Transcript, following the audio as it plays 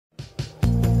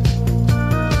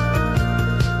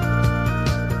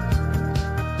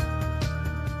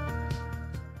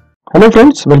Hello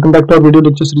friends, welcome back to our video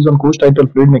lecture series on course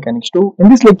titled Fluid Mechanics 2. In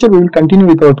this lecture, we will continue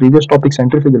with our previous topic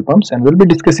centrifugal pumps and we'll be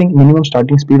discussing minimum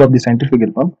starting speed of the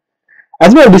centrifugal pump.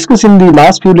 As we have discussed in the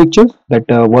last few lectures that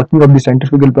working of the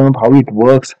centrifugal pump, how it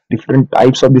works, different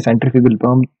types of the centrifugal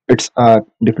pump, its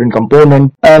different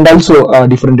component and also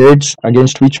different rates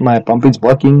against which my pump is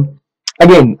working.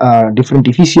 Again, different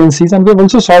efficiencies, and we have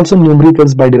also solved some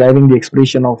numericals by deriving the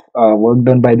expression of work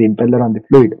done by the impeller on the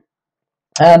fluid.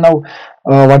 And now,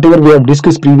 whatever we have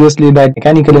discussed previously, that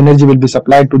mechanical energy will be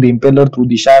supplied to the impeller through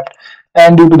the shaft,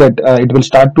 and due to that, it will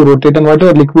start to rotate, and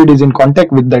whatever liquid is in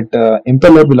contact with that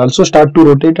impeller will also start to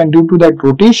rotate, and due to that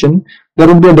rotation, there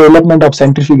will be a development of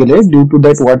centrifugal head. Due to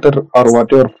that, water or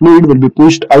whatever fluid will be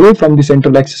pushed away from the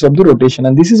central axis of the rotation,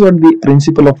 and this is what the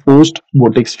principle of forced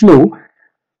vortex flow.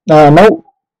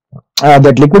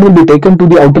 That liquid will be taken to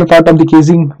the outer part of the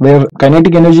casing where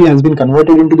kinetic energy has been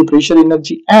converted into the pressure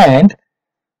energy, and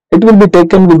it will be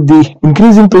taken with the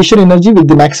increasing pressure energy with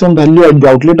the maximum value at the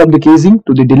outlet of the casing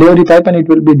to the delivery pipe, and it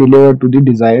will be delivered to the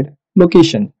desired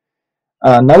location.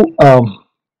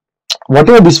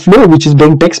 Whatever this flow which is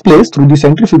being takes place through the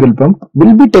centrifugal pump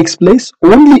will be takes place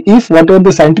only if whatever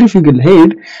the centrifugal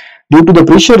head due to the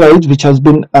pressure rise which has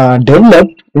been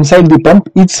developed inside the pump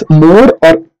is more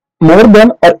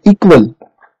than or equal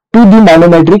to the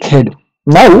manometric head.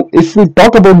 Now, if we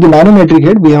talk about the manometric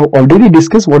head, we have already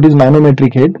discussed what is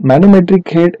manometric head. Manometric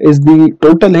head is the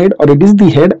total head, or it is the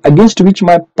head against which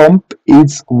my pump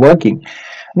is working.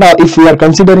 Now, if we are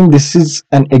considering this is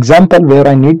an example where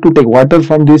I need to take water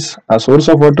from this source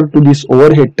of water to this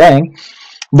overhead tank,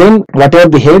 then whatever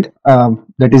the head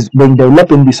that is being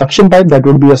developed in the suction pipe, that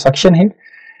would be a suction head.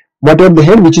 Whatever the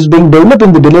head which is being developed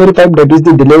in the delivery pipe, that is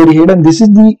the delivery head, and this is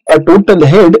the total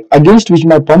head against which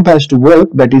my pump has to work,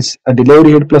 that is a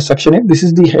delivery head plus suction head. This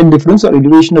is the head difference or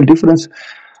elevational difference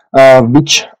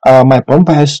which my pump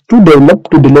has to develop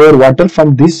to deliver water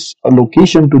from this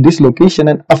location to this location.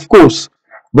 And of course,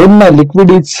 when my liquid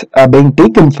is being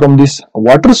taken from this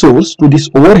water source to this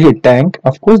overhead tank,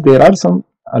 of course there are some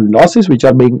losses which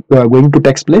are going to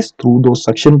take place through those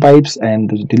suction pipes and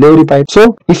the delivery pipe.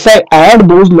 So if I add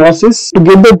those losses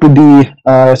together to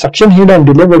the suction head and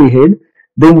delivery head,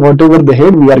 then whatever the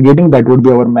head we are getting, that would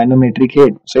be our manometric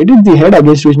head. So it is the head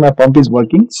against which my pump is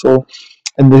working. So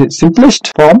in the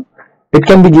simplest form, it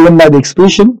can be given by the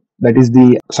expression, that is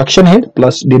the suction head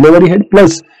plus delivery head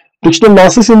plus frictional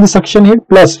losses in the suction head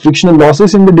plus frictional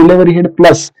losses in the delivery head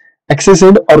plus excess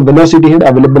head or velocity head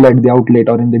available at the outlet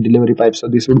or in the delivery pipe. So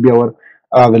this would be our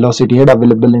velocity head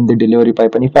available in the delivery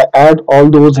pipe, and if I add all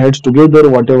those heads together,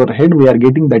 whatever head we are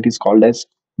getting, that is called as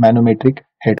manometric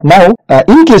head. Now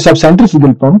in case of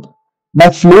centrifugal pump, my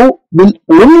flow will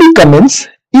only commence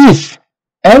if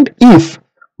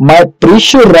my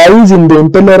pressure rise in the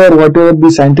impeller or whatever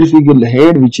the centrifugal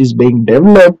head which is being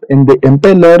developed in the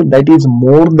impeller, that is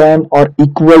more than or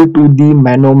equal to the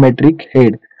manometric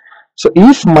head. So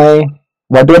if my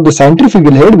whatever the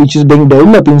centrifugal head which is being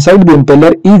developed inside the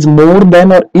impeller is more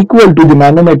than or equal to the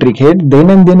manometric head, then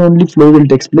and then only flow will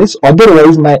take place.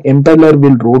 Otherwise, my impeller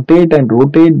will rotate and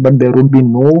rotate, but there would be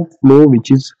no flow which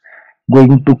is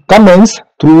going to commence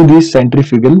through this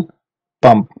centrifugal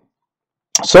pump.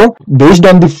 So based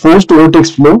on the forced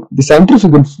vortex flow, the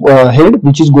centrifugal head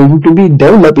which is going to be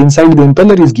developed inside the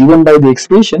impeller is given by the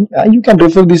expression. You can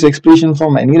refer this expression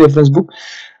from any reference book.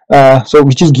 So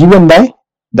which is given by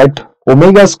that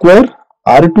omega square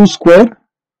R2 square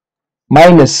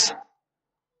minus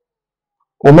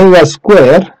omega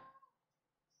square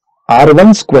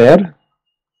R1 square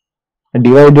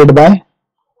divided by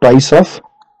twice of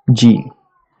G.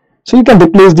 So you can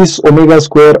replace this omega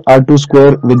square R2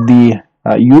 square with the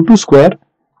U2 square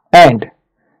and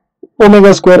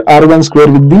omega square R1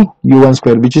 square with the U1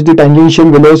 square, which is the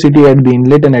tangential velocity at the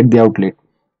inlet and at the outlet.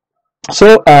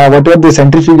 So whatever the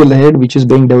centrifugal head which is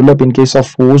being developed in case of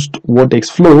forced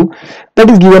vortex flow, that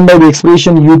is given by the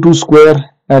expression U2 square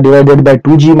divided by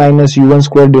 2G minus U1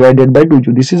 square divided by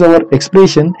 2G. This is our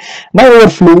expression. Now our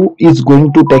flow is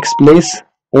going to take place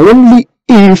only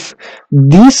if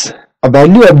this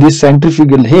value of this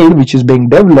centrifugal head which is being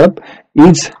developed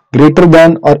is greater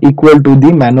than or equal to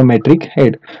the manometric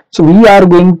head. So we are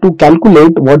going to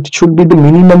calculate what should be the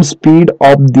minimum speed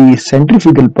of the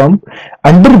centrifugal pump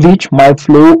under which my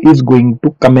flow is going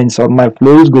to commence or my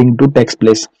flow is going to take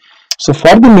place. So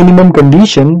for the minimum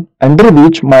condition under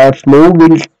which my flow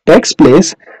will take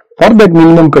place, for that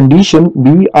minimum condition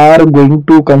we are going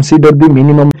to consider the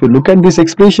minimum. If you look at this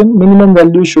expression, minimum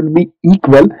value should be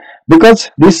equal because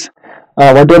this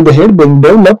whatever the head being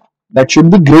developed, that should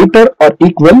be greater or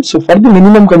equal. So for the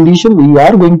minimum condition we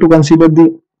are going to consider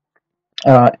the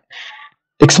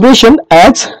expression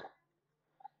as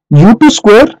u2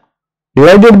 square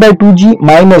divided by 2g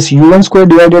minus u1 square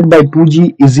divided by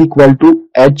 2g is equal to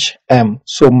hm.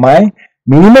 So my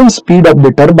minimum speed of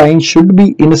the turbine should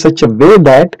be in such a way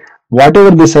that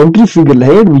whatever the centrifugal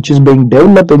head which is being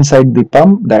developed inside the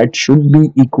pump, that should be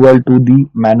equal to the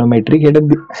manometric head of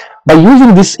the. By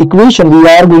using this equation, we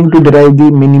are going to derive the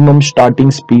minimum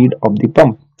starting speed of the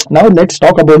pump. Now let's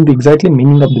talk about the exactly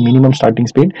meaning of the minimum starting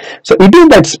speed. So it is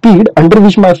that speed under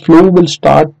which my flow will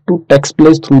start to take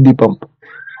place through the pump.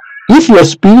 If your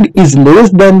speed is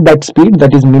less than that speed,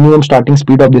 that is minimum starting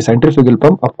speed of the centrifugal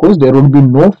pump, of course there would be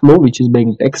no flow which is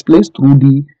being takes place through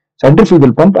the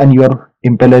centrifugal pump and your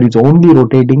impeller is only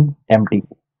rotating empty.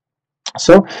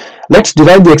 So let's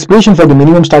derive the expression for the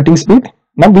minimum starting speed.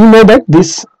 Now we know that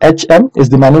this hm is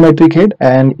the manometric head,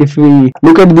 and if we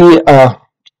look at the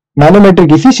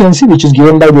manometric efficiency, which is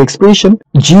given by the expression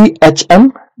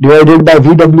GHM divided by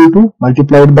VW2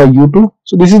 multiplied by U2.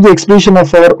 So this is the expression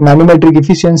of our manometric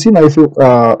efficiency. Now if you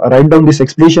write down this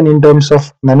expression in terms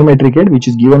of manometric head, which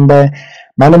is given by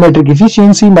manometric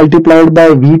efficiency multiplied by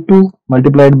V2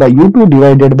 multiplied by U2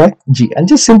 divided by G, and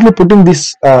just simply putting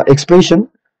this expression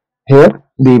here,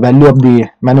 the value of the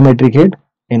manometric head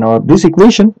in our this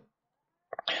equation.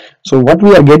 So what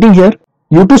we are getting here,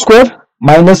 U2 square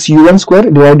minus u1 square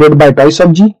divided by twice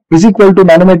of g is equal to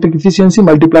manometric efficiency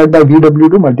multiplied by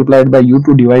Vw2 multiplied by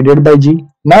u2 divided by g.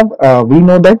 Now we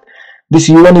know that this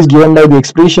u1 is given by the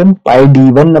expression pi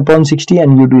d1 upon 60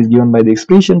 and u2 is given by the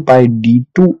expression pi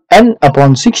d2n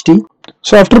upon 60.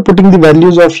 So after putting the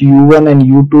values of u1 and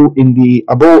u2 in the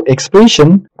above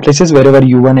expression, places wherever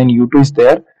u1 and u2 is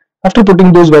there, after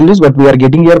putting those values, what we are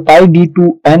getting here, pi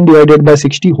d2n divided by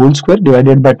 60 whole square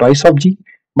divided by twice of g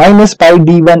minus pi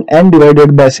d1n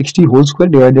divided by 60 whole square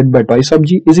divided by twice of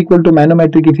g is equal to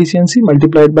manometric efficiency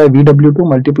multiplied by Vw2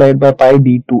 multiplied by pi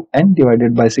d2n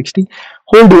divided by 60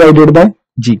 whole divided by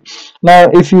g. Now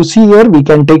if you see here, we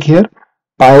can take here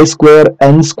pi square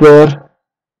n square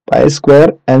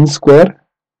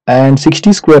and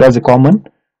 60 square as a common.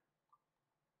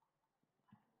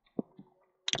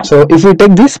 So if we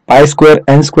take this pi square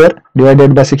n square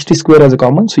divided by 60 square as a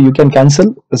common, so you can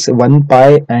cancel this 1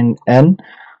 pi and n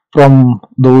from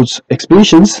those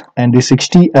expressions and the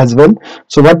 60 as well.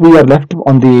 So what we are left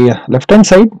on the left hand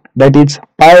side, that is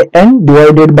pi n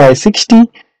divided by 60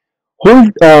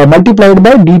 whole multiplied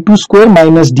by d2 square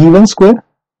minus d1 square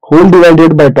whole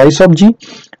divided by twice of g.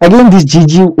 Again this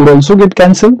gg would also get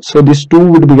cancelled, so this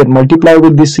 2 would be get multiplied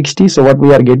with this 60. So what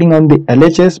we are getting on the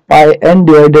LHS, pi n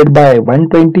divided by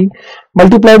 120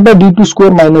 multiplied by d2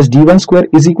 square minus d1 square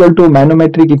is equal to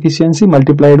manometric efficiency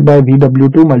multiplied by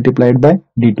Vw2 multiplied by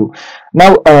d2.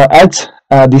 Now as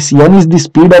this n is the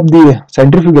speed of the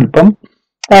centrifugal pump,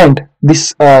 and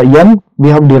this n we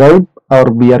have derived, or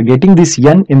we are getting this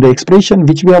n in the expression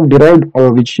which we have derived,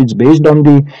 or which is based on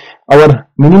the our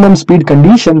minimum speed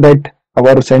condition, that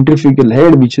our centrifugal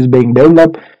head which is being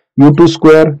developed, u2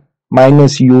 square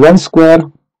minus u1 square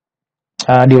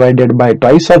divided by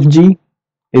twice of g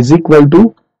is equal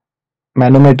to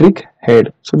manometric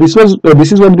head. So this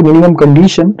is what the minimum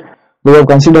condition we have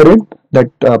considered, that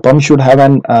pump should have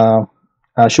an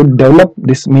should develop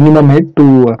this minimum head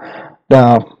to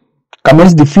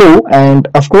commence the flow. And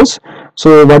of course,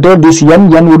 so whatever this n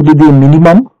would be the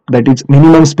minimum, that is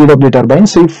minimum speed of the turbine.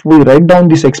 So if we write down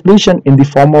this expression in the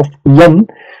form of n,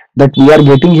 that we are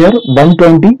getting here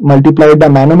 120 multiplied by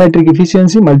manometric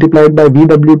efficiency multiplied by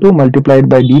Vw2 multiplied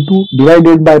by d2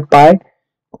 divided by pi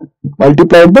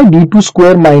multiplied by d2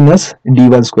 square minus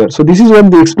d1 square. So this is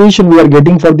what the expression we are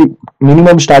getting for the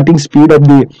minimum starting speed of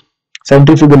the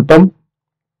centrifugal pump.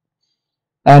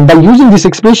 And by using this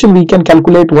expression, we can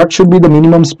calculate what should be the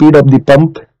minimum speed of the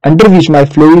pump under which my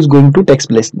flow is going to take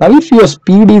place. Now if your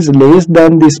speed is less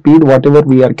than the speed whatever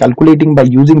we are calculating by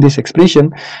using this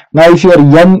expression, now if your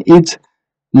n is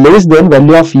less than,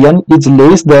 value of n is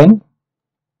less than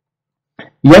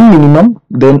n minimum,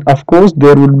 then of course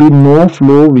there would be no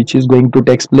flow which is going to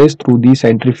take place through the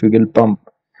centrifugal pump.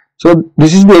 So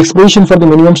this is the expression for the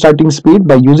minimum starting speed.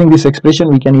 By using this expression,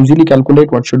 we can easily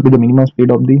calculate what should be the minimum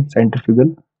speed of the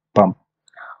centrifugal pump.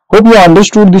 Hope you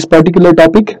understood this particular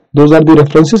topic. Those are the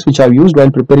references which I have used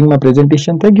while preparing my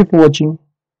presentation. Thank you for watching.